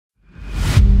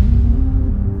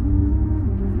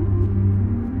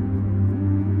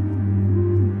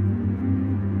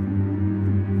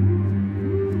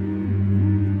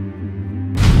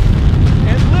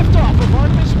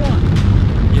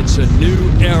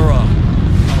era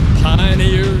of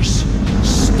pioneers,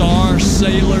 star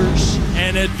sailors,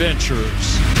 and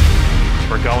adventurers.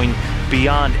 We're going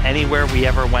beyond anywhere we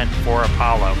ever went for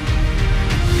Apollo.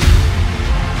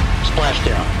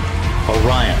 Splashdown.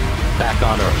 Orion, back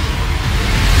on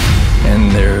Earth.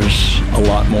 And there's a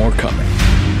lot more coming.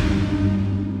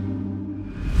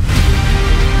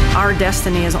 Our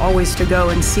destiny is always to go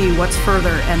and see what's further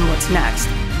and what's next.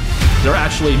 There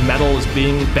actually metal is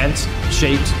being bent,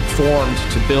 shaped, formed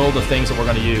to build the things that we're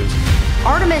going to use.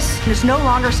 Artemis is no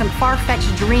longer some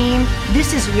far-fetched dream.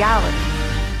 This is reality.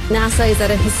 NASA is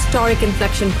at a historic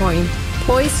inflection point,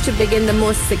 poised to begin the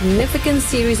most significant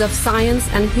series of science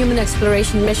and human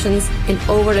exploration missions in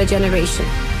over a generation.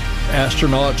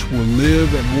 Astronauts will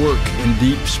live and work in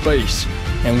deep space,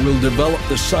 and will develop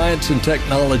the science and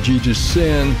technology to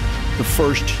send the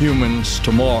first humans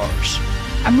to Mars.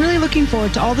 I'm really looking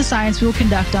forward to all the science we will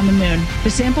conduct on the moon, the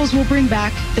samples we'll bring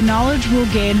back, the knowledge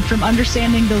we'll gain from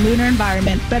understanding the lunar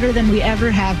environment better than we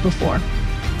ever have before.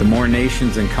 The more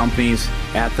nations and companies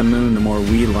at the moon, the more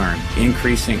we learn,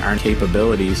 increasing our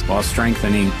capabilities while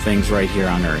strengthening things right here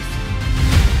on Earth.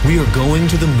 We are going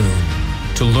to the moon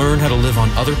to learn how to live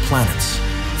on other planets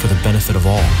for the benefit of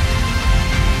all.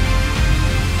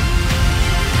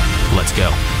 Let's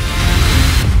go.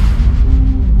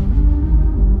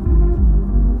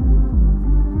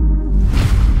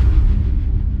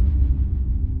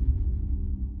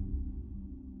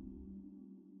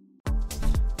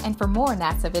 And for more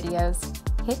NASA videos,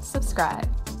 hit subscribe.